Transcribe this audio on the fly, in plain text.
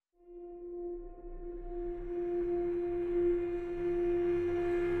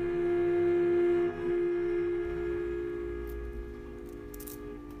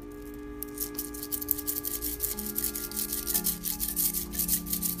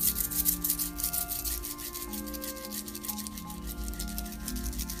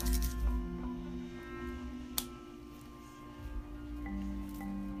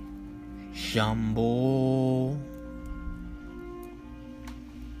Shambho,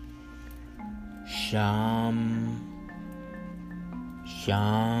 Sham,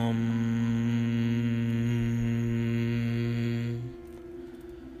 Sham,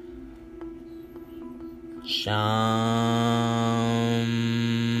 Sham,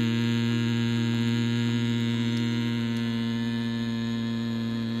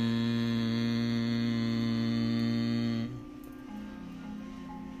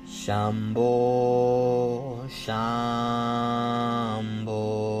 Shambho, Shambho,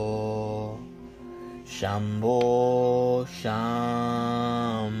 Shambho,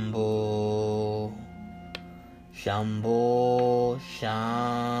 Shambho, Shambho,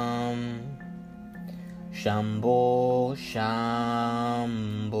 Sham, Shambho,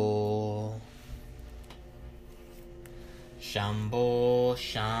 Shambho, Shambho,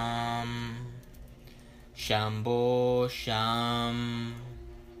 Sham, Shambho, Sham,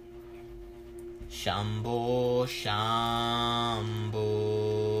 Shambho, Shambho.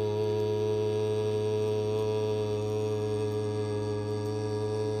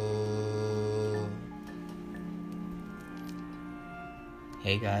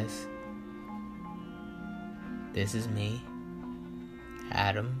 Hey guys, this is me,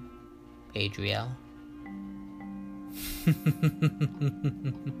 Adam Adriel.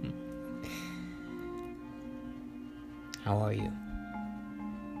 How are you?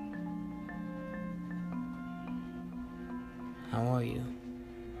 How are you?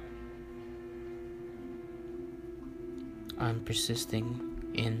 I'm persisting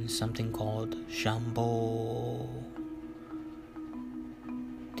in something called Shambho.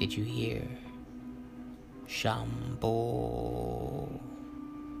 Did you hear? Shambho.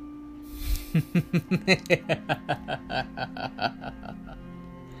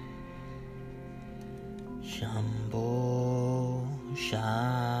 Shambho,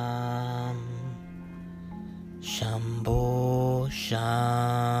 Sham, Shambho,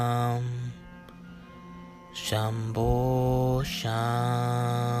 Sham, Shambho,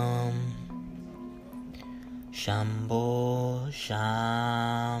 Sham, Shambho,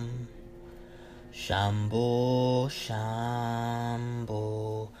 Sham, Shambho,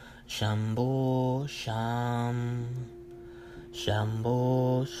 Shambho, Shambho, Sham,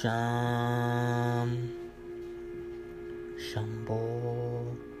 Shambho, Sham,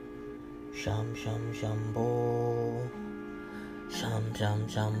 Shambho, Sham, Sham, Shambho, Sham, Sham,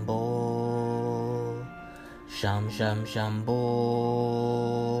 Shambho, Sham, Sham, Shambho,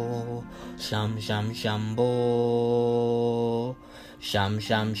 Sham, Sham, Shambho, Sham,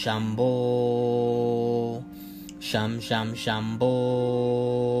 Sham, Shambho, Sham, Sham, Shambho,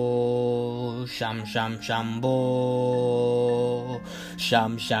 Sham, Sham, Shambho,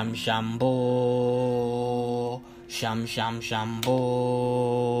 Sham, Sham, Shambho, Sham, Sham,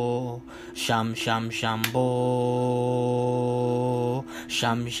 Shambho, Sham, Sham, Shambho,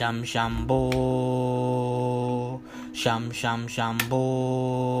 Sham, Sham, Shambho, Sham, Sham,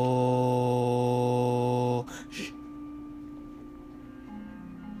 Shambho.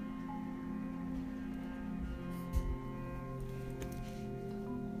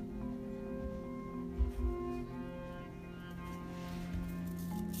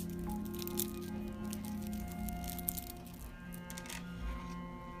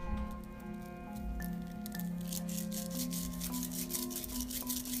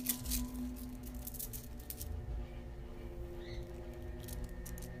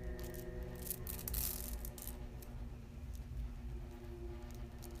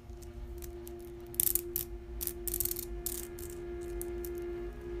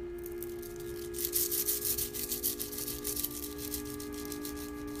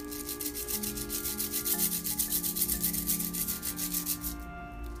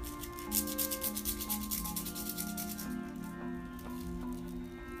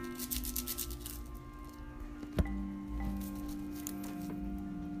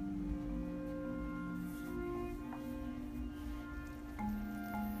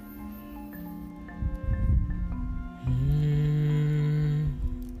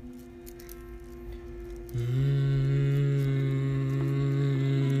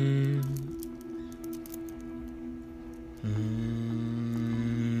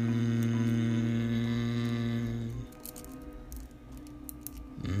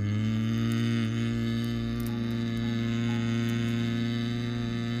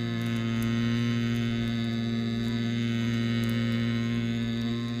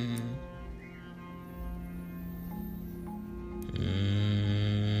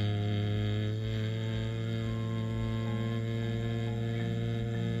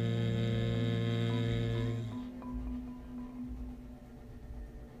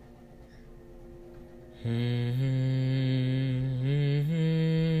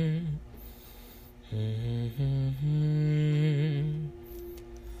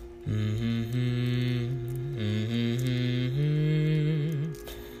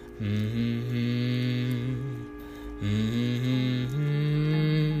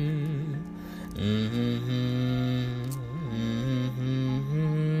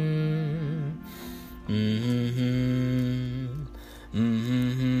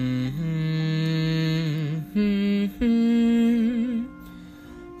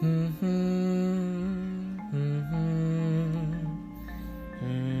 Shampoo,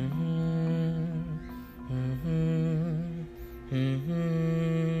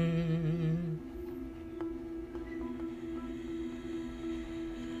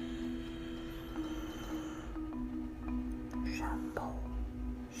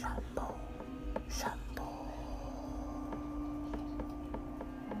 shampoo, shampoo.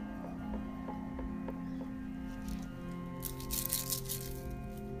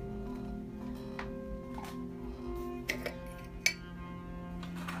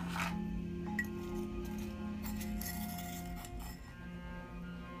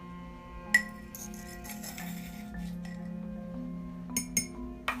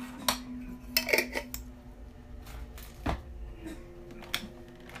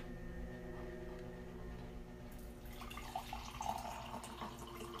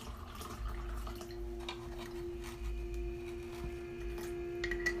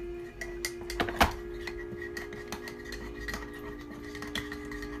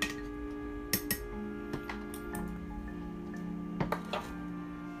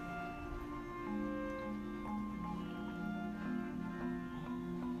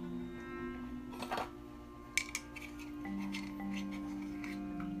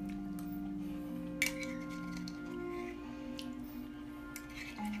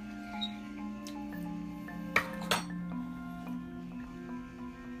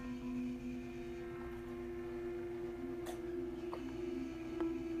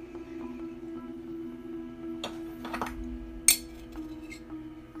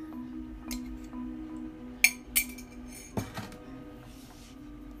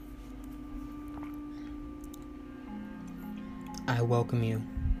 I welcome you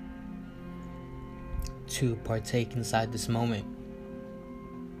to partake inside this moment.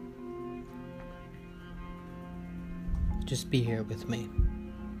 Just be here with me,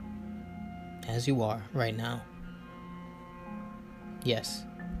 as you are right now. Yes.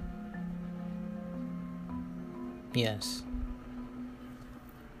 Yes.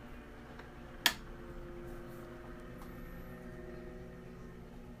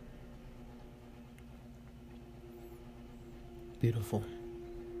 Beautiful.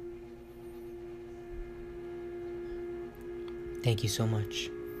 Thank you so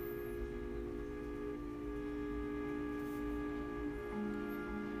much.